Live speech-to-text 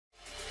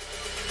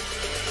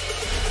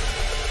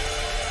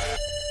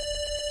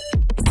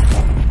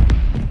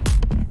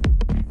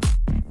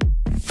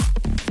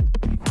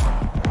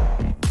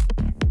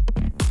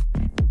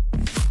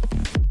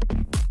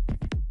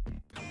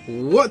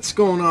What's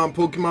going on,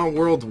 Pokemon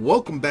world?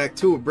 Welcome back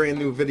to a brand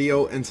new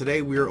video, and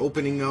today we are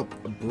opening up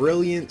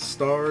Brilliant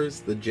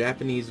Stars, the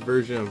Japanese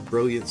version of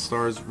Brilliant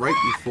Stars, right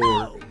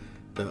before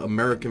the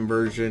American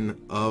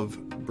version of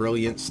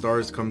Brilliant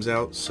Stars comes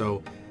out.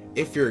 So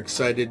if you're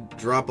excited,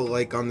 drop a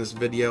like on this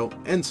video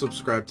and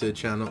subscribe to the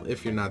channel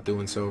if you're not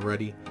doing so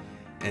already.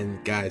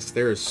 And guys,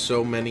 there are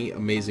so many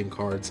amazing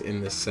cards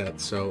in this set,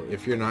 so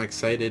if you're not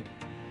excited,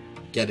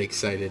 get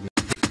excited.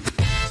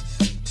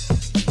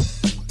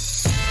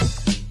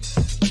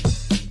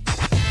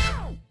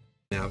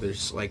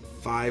 There's like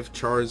 5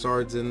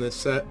 Charizards in this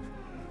set.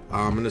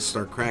 I'm gonna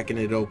start cracking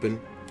it open.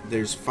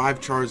 There's 5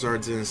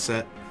 Charizards in this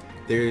set.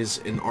 There's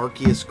an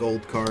Arceus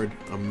Gold card,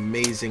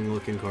 amazing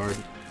looking card,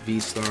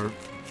 V-Star.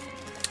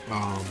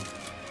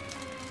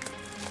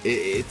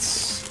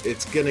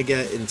 It's gonna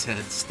get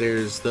intense.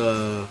 There's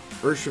the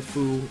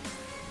Urshifu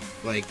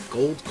like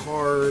gold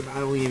card. I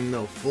don't even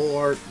know, full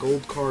art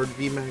gold card,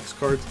 VMAX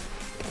cards.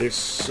 There's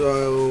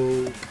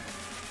so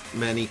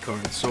many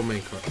cards,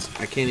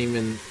 I can't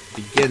even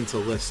begin to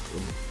list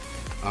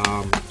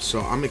them.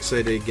 So I'm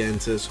excited to get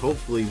into this.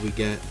 Hopefully we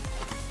get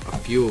a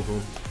few of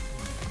them.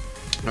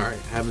 Alright,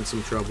 having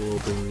some trouble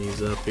opening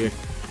these up here.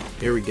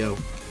 Here we go.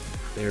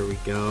 There we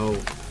go.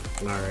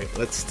 Alright,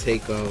 let's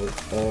take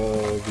out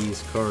all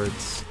these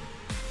cards.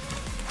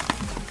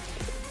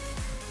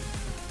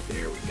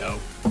 There we go.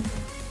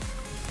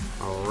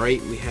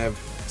 Alright, we have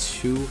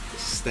 2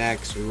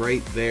 stacks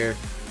right there.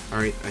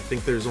 Alright, I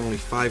think there's only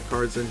 5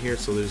 cards in here,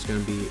 so there's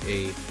going to be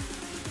a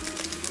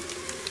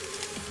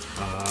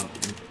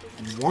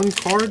 1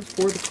 card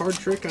for the card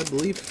trick, I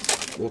believe.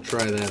 We'll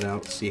try that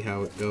out, see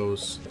how it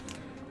goes.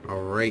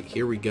 Alright,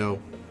 here we go.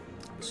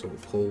 So we'll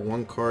pull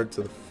 1 card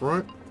to the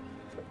front,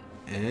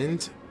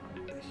 and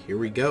here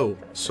we go.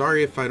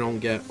 Sorry if I don't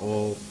get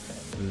all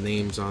the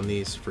names on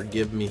these,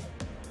 forgive me.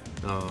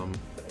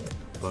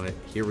 But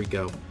here we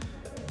go.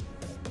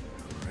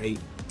 Alright,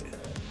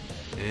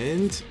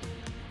 and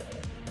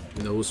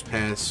nose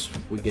pass,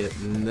 we get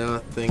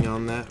nothing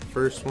on that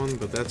first one,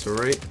 but that's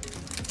alright.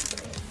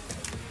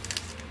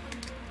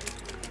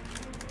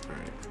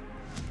 Alright,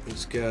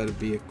 there's gotta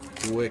be a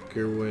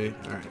quicker way.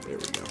 Alright, there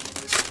we go.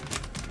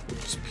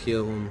 We'll just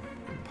peel them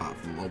and pop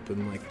them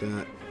open like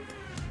that.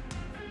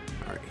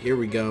 Alright, here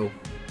we go.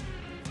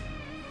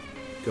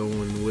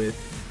 Going with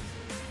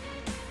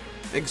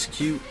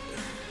Execute.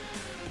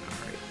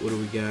 Alright, what do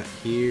we got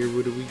here?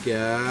 What do we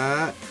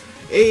got?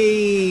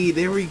 Hey,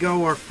 there we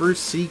go, our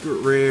first secret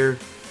rare.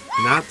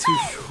 Not too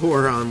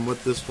sure on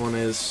what this one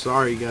is,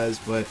 sorry guys,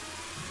 but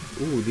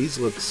ooh, these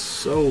look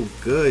so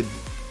good.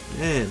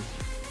 Man,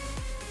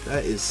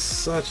 that is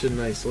such a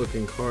nice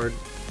looking card.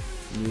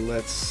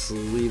 Let's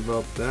sleeve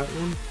up that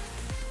one.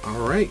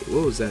 Alright,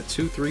 what was that,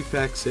 2-3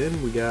 packs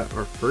in, we got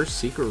our first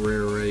secret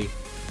rare already.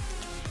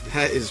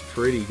 That is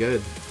pretty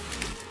good.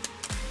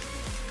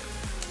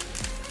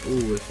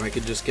 Ooh, if I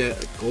could just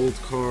get a gold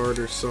card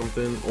or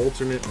something,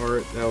 alternate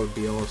art, that would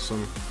be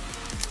awesome.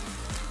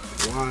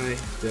 Why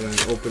did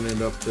I open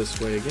it up this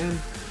way again?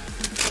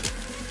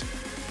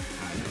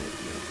 I don't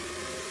know.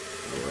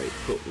 Alright,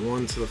 put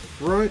 1 to the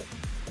front.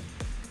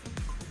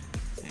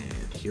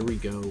 And here we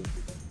go.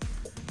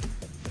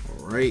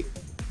 Alright.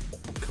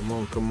 Come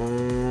on, come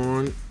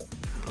on.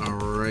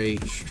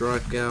 Alright,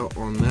 struck out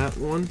on that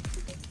one.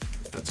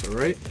 That's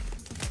alright.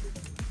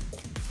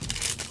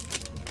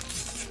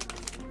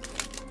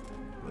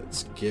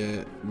 Let's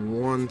get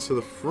 1 to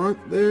the front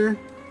there,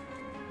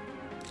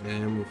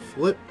 and we'll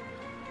flip.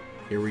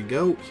 Here we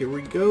go, here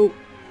we go.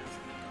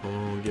 Come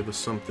on, give us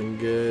something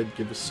good,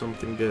 give us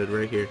something good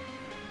right here.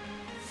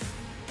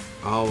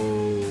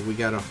 Oh, we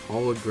got a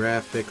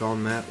holographic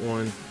on that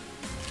one.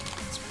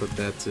 Let's put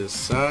that to the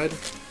side.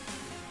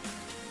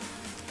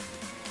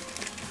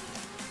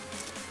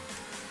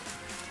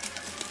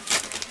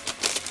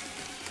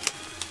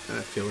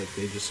 I feel like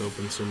they just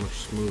open so much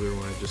smoother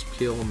when I just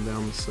peel them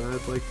down the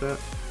side like that.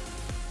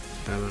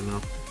 I don't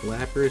know.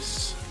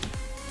 Lapras.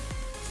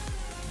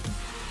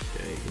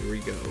 Okay, here we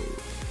go.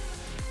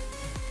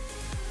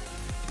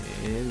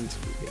 And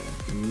we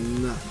got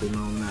nothing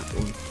on that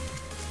one.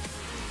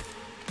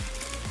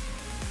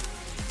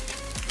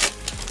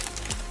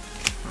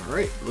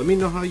 Alright, let me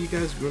know how you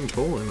guys have been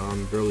pulling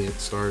on Brilliant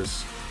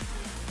Stars.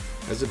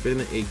 Has it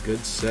been a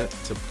good set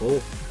to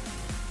pull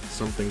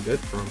something good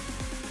from?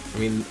 I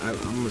mean,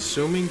 I'm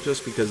assuming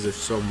just because there's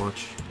so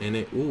much in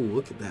it. Ooh,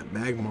 look at that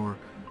Magmar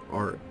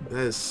art.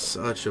 That is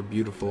such a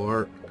beautiful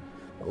art.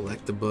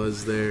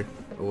 Electabuzz there,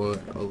 or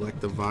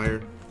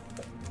Electivire.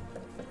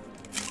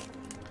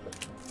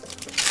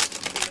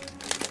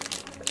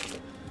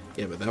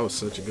 Yeah, but that was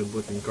such a good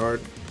looking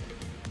card.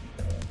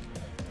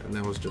 And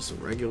that was just a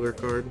regular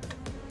card.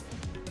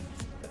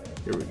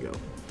 Here we go.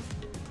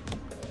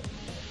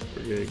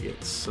 We're gonna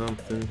get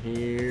something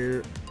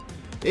here.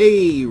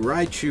 Hey,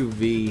 Raichu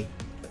V.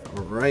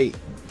 Alright,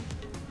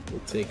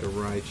 we'll take a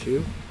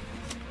Raichu.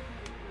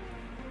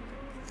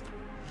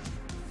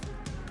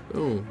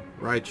 Boom,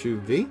 Raichu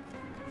V.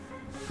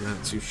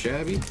 Not too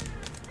shabby.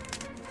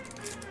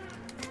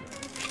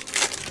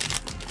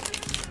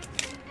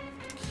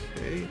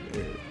 Okay,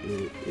 there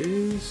it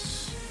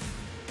is.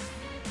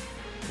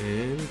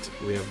 And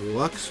we have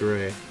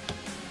Luxray.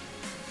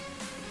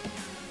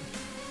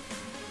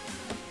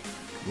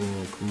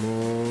 Come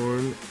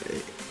on.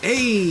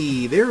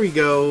 Hey, there we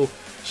go.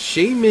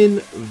 Shaman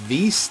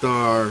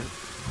V-Star.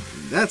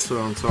 That's what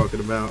I'm talking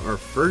about. Our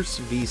first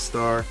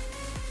V-Star.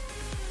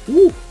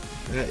 Woo!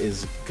 That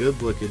is a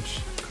good looking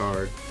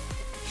card.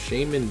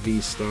 Shaman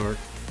V-Star.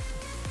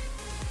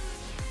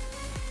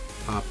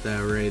 Pop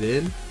that right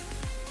in.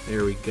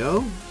 There we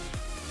go.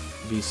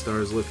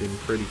 V-Star is looking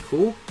pretty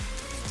cool.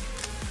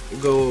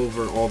 We'll go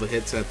over all the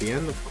hits at the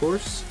end, of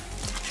course.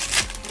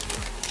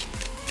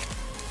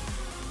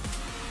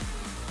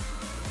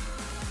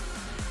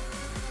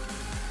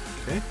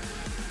 Okay.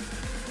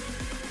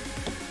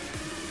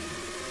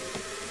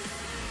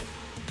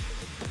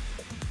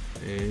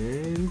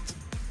 And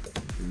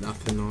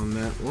nothing on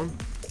that one.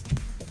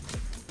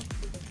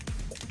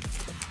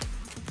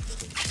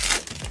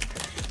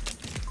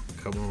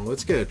 Come on,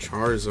 let's get a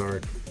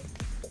Charizard.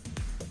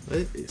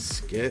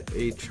 Let's get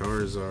a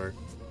Charizard.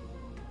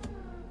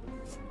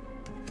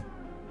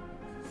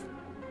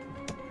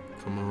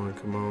 Come on,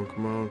 come on,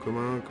 come on, come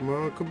on, come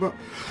on, come on.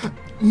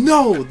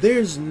 No,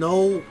 there's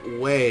no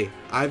way.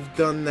 I've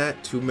done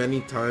that too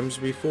many times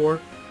before.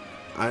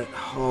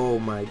 Oh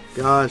my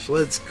gosh,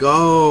 let's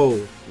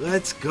go.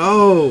 Let's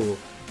go.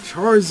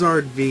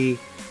 Charizard V.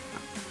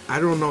 I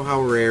don't know how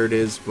rare it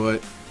is,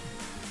 but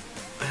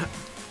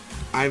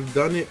I've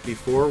done it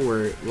before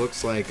where it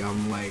looks like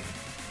I'm like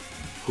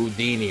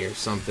Houdini or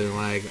something.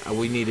 Like,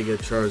 we need to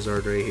get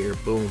Charizard right here.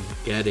 Boom,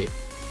 get it.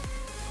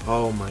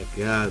 Oh my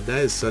god, that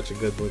is such a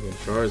good looking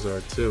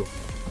Charizard too.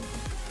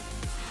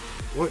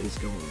 What is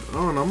going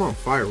on? I'm on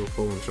fire with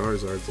pulling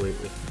Charizards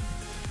lately.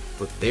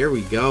 But there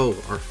we go.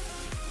 Our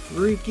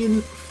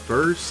freaking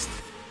first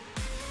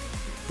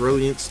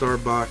Brilliant Star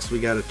box. We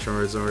got a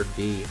Charizard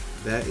V.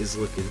 That is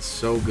looking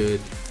so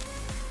good.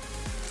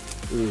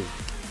 Ooh.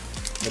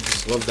 I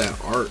just love that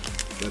art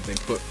that they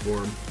put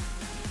for him.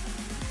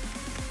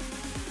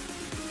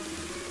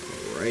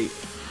 Alright.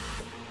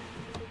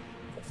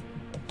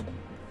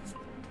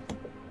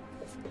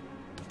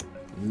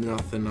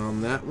 Nothing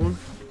on that one.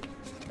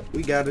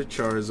 We got a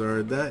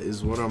Charizard. That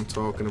is what I'm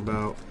talking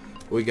about.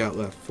 We got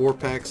left 4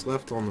 packs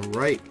left on the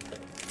right.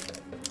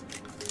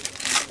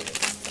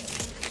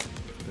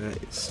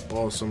 That is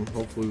awesome.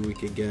 Hopefully we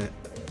could get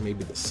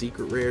maybe the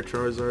secret rare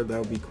Charizard. That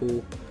would be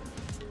cool.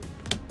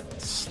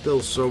 Still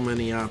so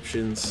many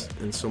options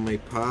and so many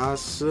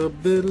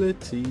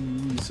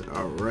possibilities.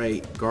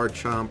 Alright,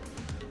 Garchomp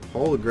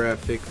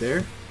holographic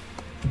there.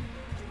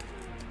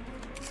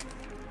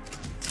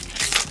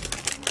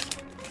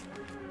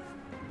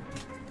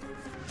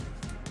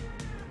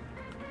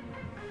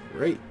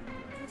 Right,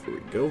 here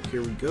we go,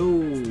 here we go.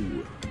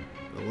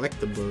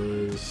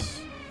 Electabuzz.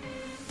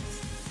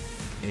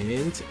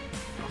 And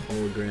a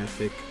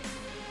holographic.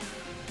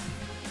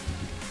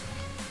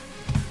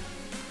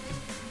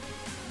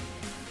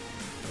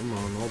 Come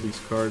on, all these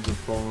cards are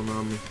falling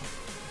on me.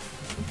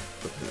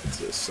 Put that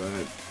to the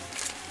side.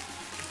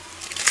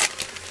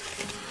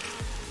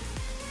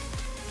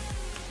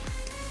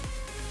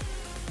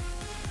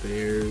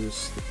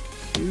 There's the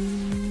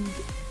cube.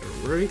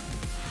 Alright.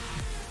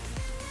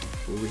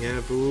 What do we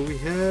have? What do we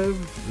have?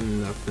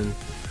 Nothing.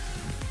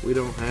 We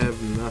don't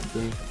have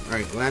nothing.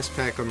 Alright, last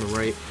pack on the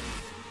right.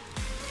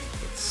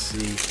 Let's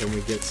see, can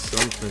we get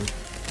something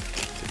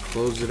to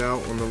close it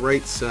out on the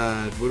right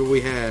side? What do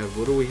we have?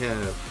 What do we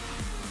have?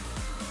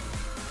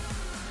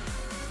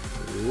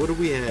 What do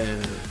we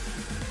have?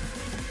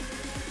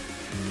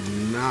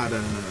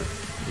 Nada.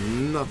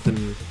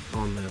 Nothing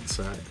on that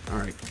side.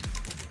 Alright.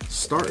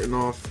 Starting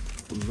off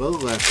the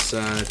left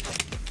side.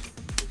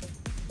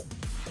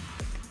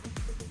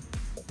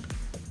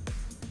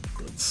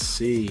 Let's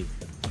see.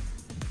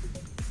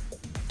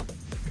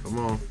 Come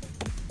on.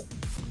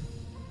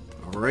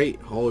 Alright.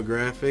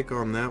 Holographic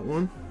on that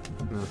one.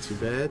 Not too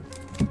bad.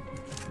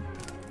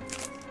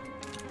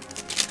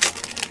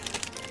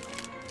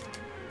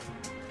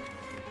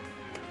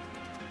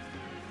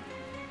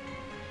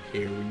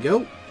 Here we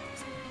go.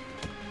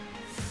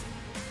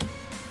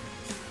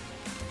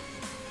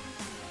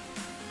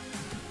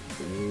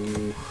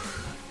 Ooh,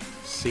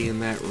 seeing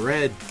that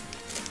red.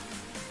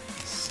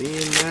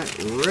 Seeing that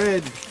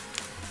red.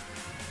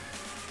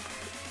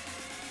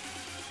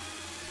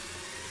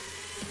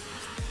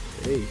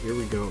 Hey, here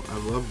we go. I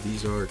love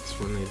these arts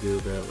when they do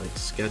that, like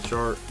sketch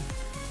art.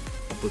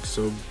 Looks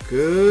so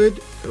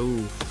good.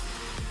 Ooh.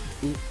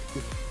 Ooh.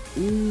 Ooh.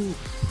 Ooh.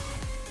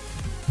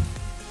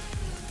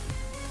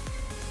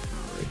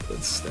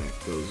 Let's stack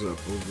those up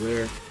over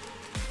there.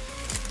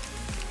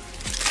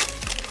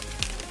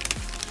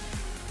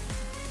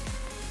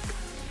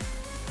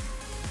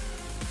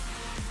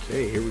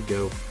 Okay, here we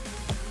go.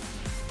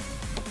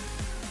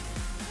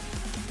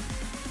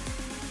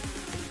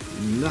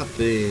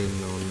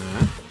 Nothing on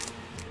that.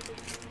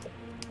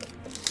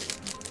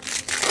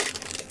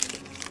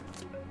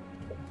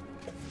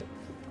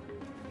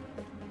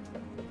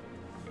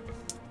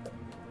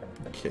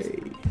 Okay.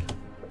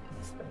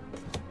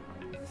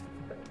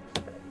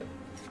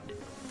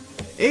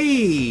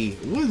 Hey,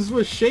 what is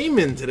with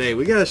Shaman today?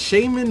 We got a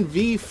Shaman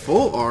V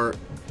full art.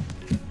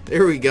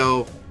 There we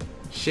go.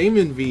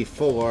 Shaman V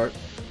full art.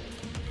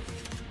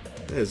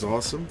 That is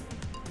awesome.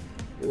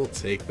 We'll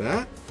take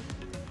that.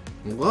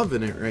 I'm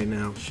loving it right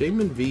now.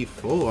 Shaman V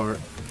full art.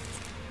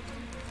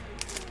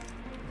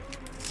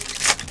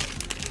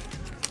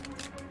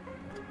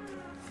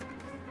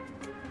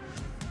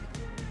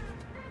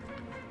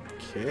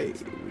 Okay,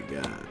 we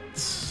got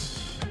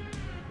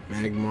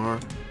Magmar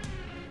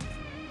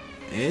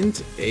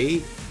and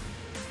a,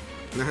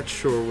 not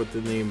sure what the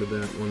name of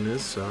that one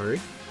is,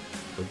 sorry,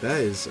 but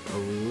that is a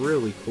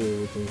really cool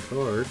looking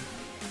card.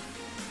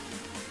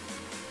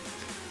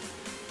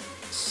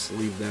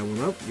 Sleeve that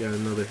one up. Got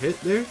another hit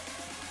there.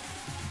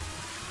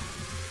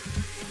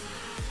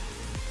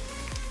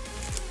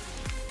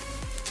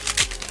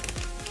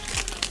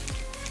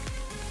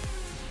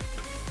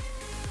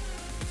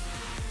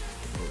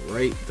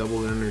 Alright,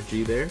 double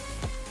energy there.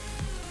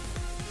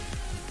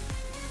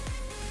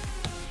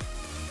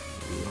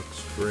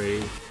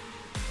 Luxray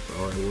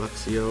or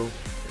Luxio,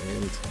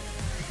 and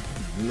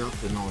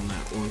nothing on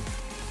that one.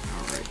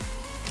 Alright.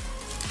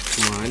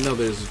 Come on, I know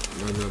there's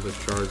another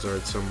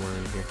Charizard somewhere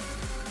in here.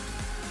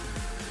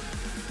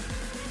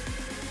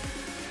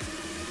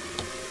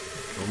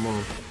 Come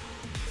on.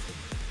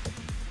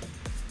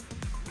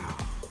 Oh,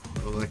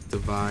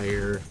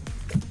 Electivire.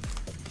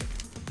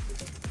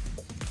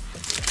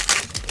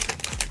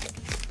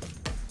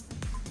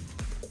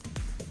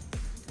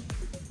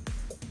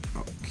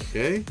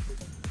 Okay.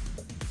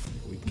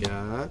 We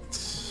got,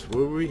 what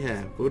do we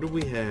have? What do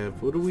we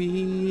have? What do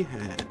we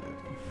have?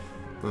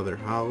 Another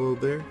hollow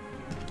there.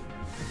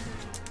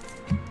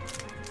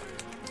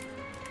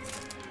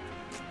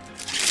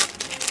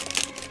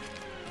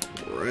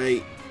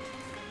 Right.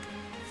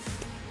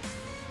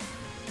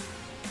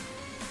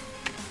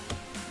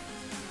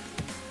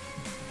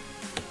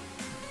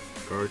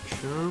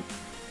 Garchomp.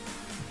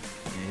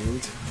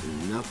 And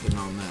nothing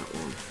on that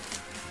one.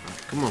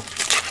 Alright, come on.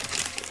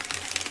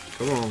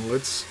 Come on,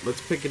 let's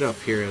pick it up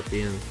here at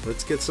the end.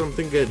 Let's get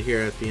something good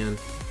here at the end.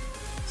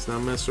 Let's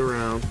not mess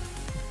around.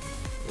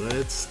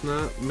 Let's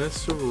not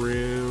mess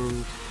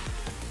around.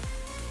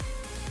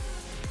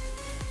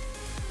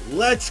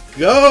 Let's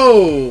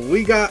go!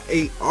 We got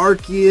a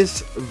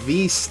Arceus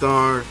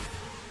V-Star.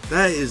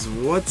 That is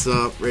what's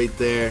up right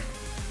there.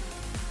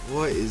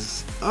 What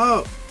is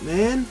up,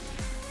 man?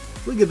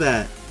 Look at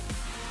that.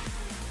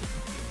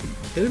 You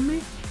kidding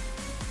me?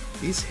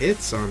 These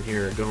hits on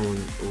here are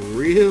going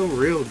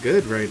real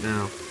good right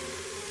now.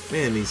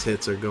 Man, these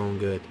hits are going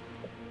good.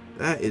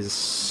 That is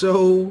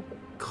so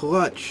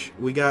clutch.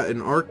 We got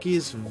an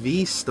Arceus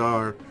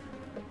V-Star.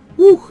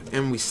 Woo!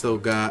 And we still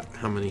got,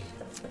 how many?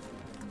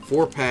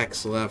 4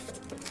 packs left.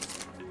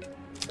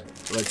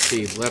 Let's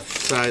see. Left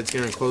side's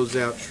going to close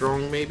out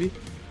strong, maybe.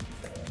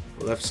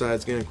 Left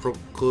side's going to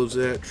close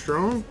out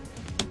strong.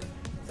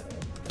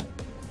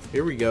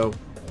 Here we go.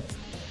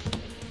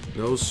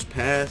 Nose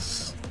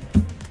pass.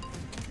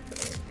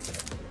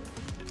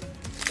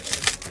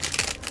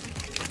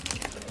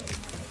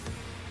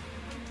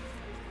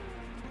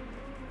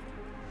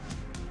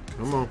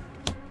 Come on.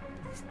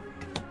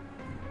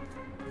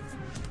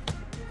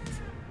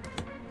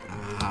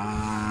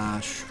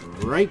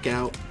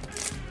 Strikeout.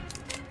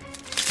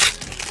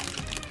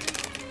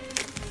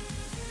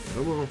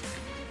 Come on.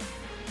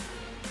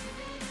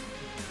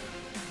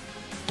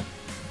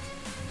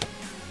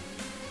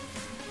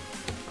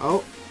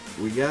 Oh,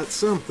 we got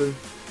something.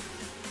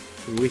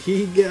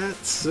 We got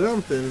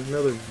something.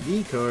 Another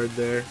V card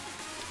there.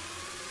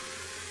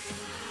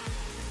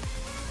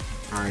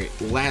 Alright,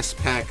 last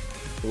pack.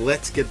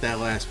 Let's get that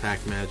last pack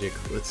magic.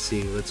 Let's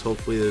see. Let's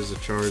hopefully there's a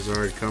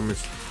Charizard coming.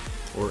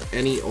 Or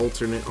any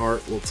alternate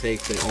art we'll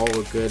take. They all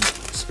look good.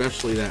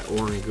 Especially that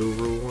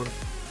Oranguru one.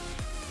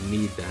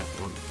 Need that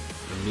one.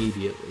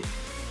 Immediately.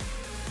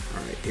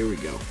 Alright, here we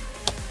go.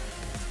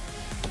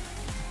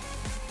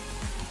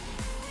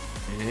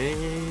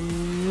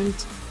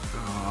 And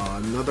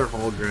another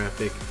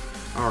holographic.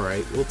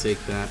 Alright, we'll take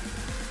that.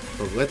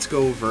 But let's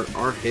go over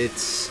our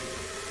hits.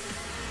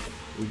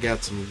 We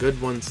got some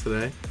good ones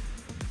today.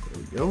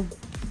 There we go.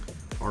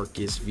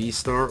 Arceus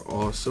V-Star,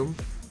 awesome.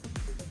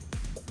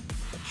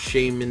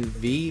 Shaman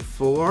V,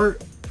 full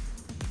art.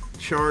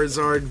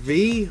 Charizard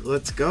V,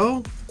 let's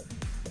go.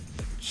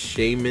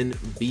 Shaman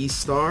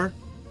V-Star.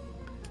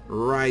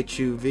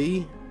 Raichu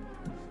V.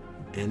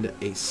 And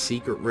a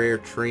secret rare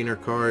trainer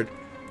card.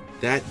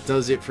 That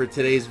does it for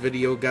today's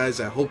video, guys.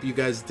 I hope you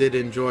guys did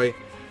enjoy.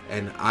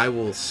 And I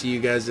will see you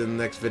guys in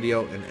the next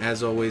video. And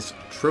as always,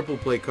 triple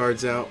play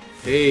cards out.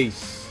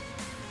 Peace.